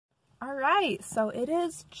Alright, so it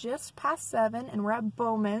is just past 7 and we're at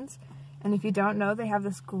Bowman's. And if you don't know, they have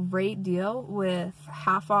this great deal with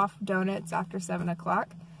half off donuts after 7 o'clock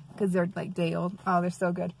because they're like day old. Oh, they're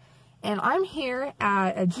so good. And I'm here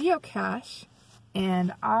at a geocache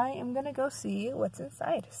and I am gonna go see what's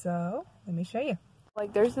inside. So let me show you.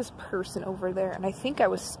 Like, there's this person over there and I think I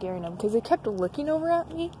was scaring them because they kept looking over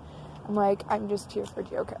at me. I'm like, I'm just here for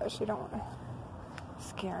geocache. I don't want to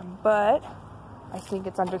scare them, but I think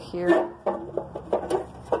it's under here. I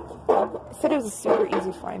said it was a super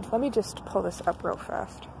easy find. Let me just pull this up real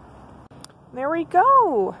fast. There we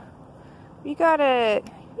go. We got it.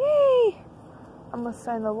 Yay! I'm gonna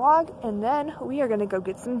sign the log and then we are gonna go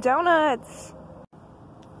get some donuts.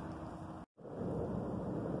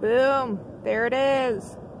 Boom. There it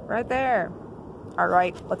is. Right there. All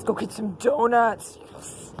right, let's go get some donuts.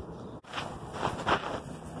 Yes.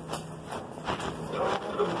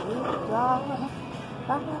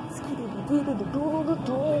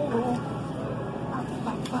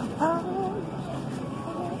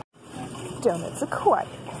 Donuts acquired.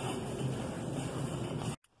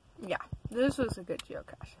 Yeah, this was a good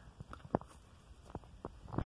geocache.